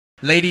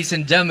ladies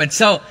and gentlemen.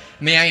 So,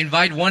 may I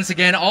invite once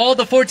again all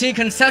the 14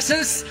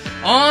 contestants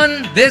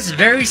on this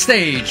very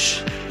stage.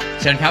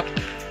 เชิญครับ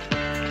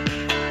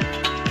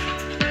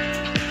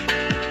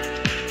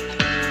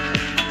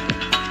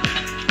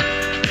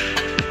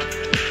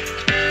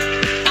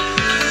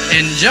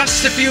In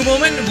just a few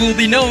moments, we'll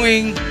be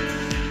knowing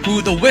who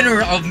the winner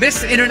of Miss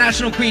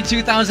International Queen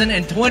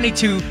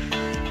 2022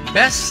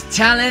 Best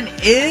Talent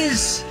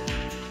is.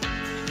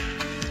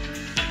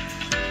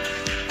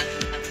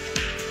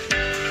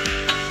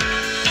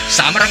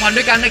 3 รางวัล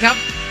ด้วยกันนะครับ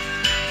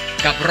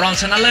กับรอง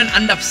ชนะเลิศ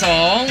อันดับ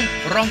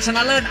 2 รองชน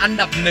ะเลิศอัน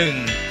ดับ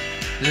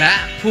 1 และ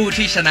ผู้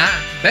ที่ชนะ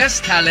Best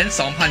Talent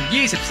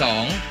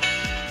 2022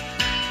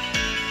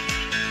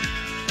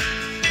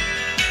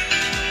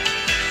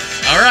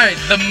 Alright,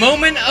 the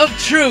moment of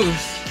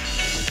truth.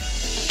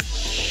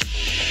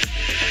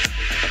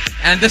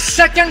 And the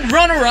second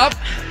runner-up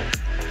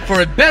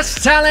for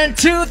Best Talent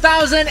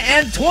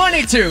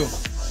 2022.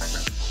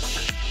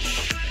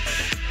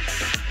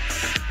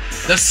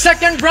 The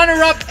second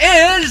runner-up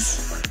is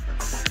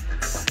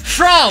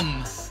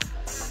from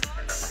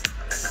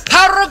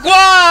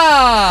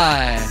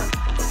Paraguay.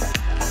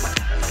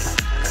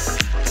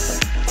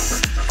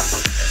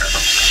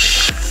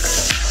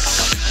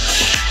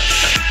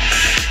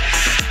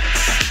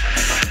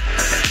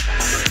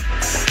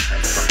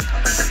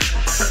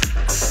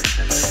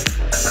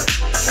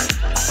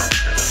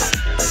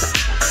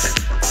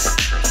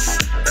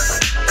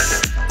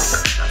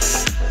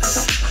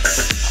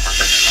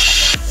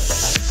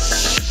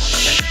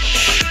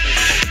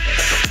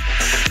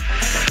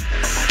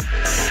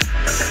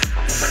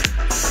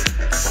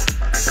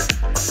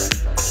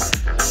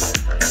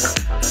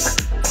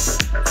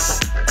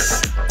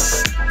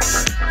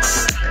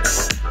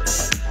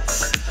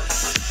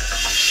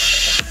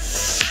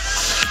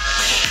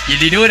ยิ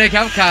นดีด้วยนะค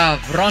รับกับ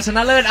รองชน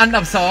ะเลิศอัน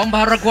ดับ 2 พ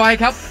ารากวัย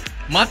ครับ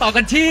มาต่อ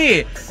กันที่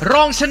ร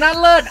องชนะ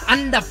เลิศอั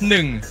นดับ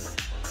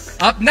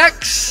 1 Up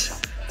next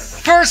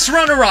first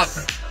runner up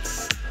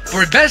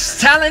for Best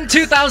Talent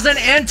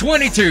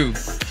 2022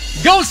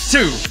 goes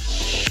to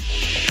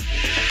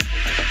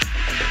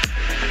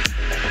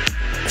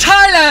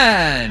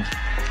Thailand.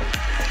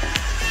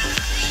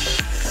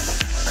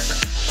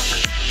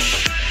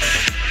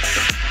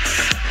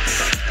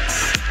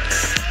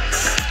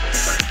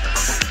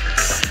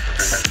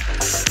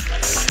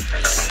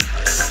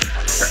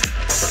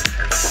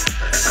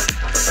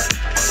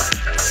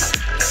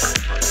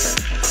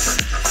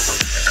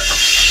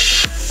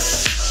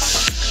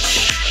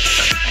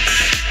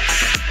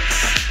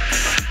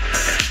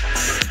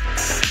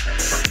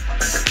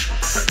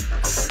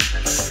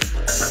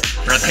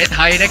ประเทศไ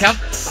ทยนะครับ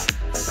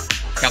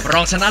กับร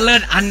องชนะเลิ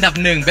ศอันดับ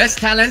 1 Best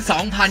Talent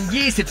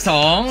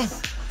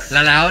 2022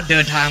 แล้วเดิ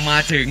นทางมา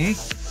ถึง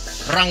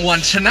รางวัล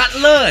ชนะ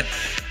เลิศ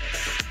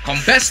ของ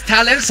Best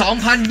Talent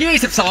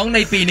 2022 ใน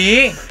ปีนี้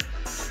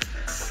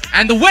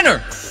and the winner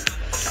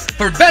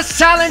for Best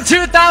Talent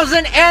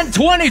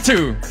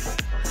 2022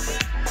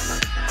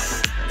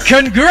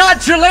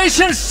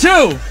 congratulations to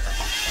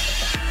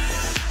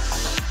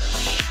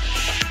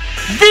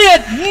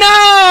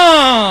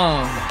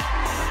Vietnam.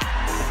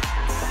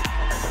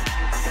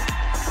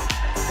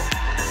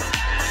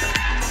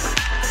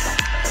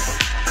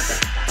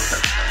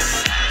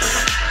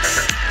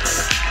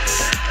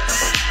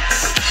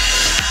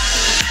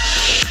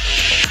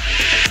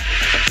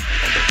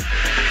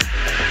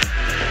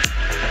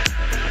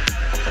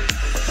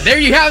 There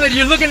you have it.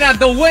 You're looking at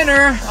the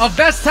winner of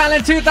Best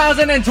Talent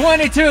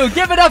 2022.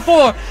 Give it up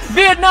for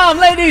Vietnam,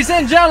 ladies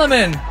and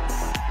gentlemen.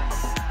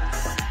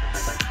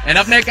 And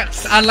up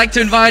next, I'd like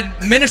to invite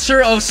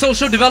Minister of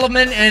Social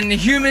Development and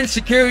Human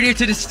Security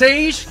to the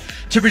stage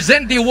to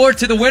present the award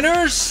to the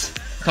winners.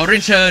 ขอเรีย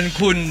นเชิญ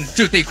คุณ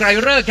จุติไกร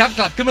ฤกษ์ครับ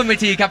กลับขึ้นบนเว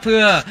ทีครับเพื่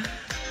อ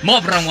มอ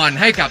บรางวัล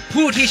ให้กับ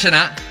ผู้ที่ชน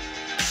ะ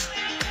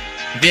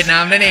เวียดนา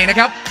มนั่นเองนะ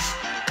ครับ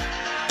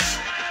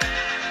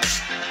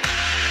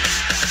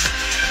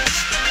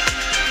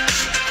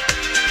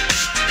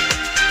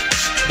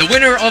The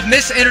winner of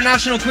Miss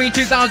International Queen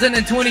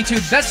 2022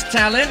 Best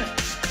Talent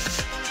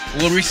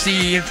will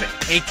receive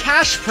a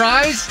cash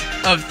prize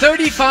of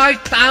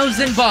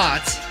 35,000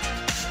 baht.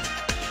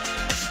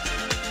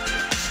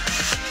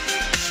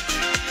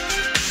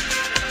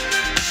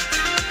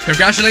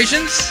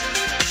 Congratulations.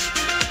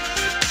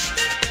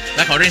 แล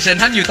ะขอเรียนเชิญ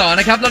ท่านอยู่ต่อ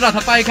นะครับลำดับ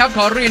ถัดไปครับข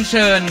อเรียนเ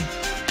ชิญ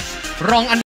รองอัน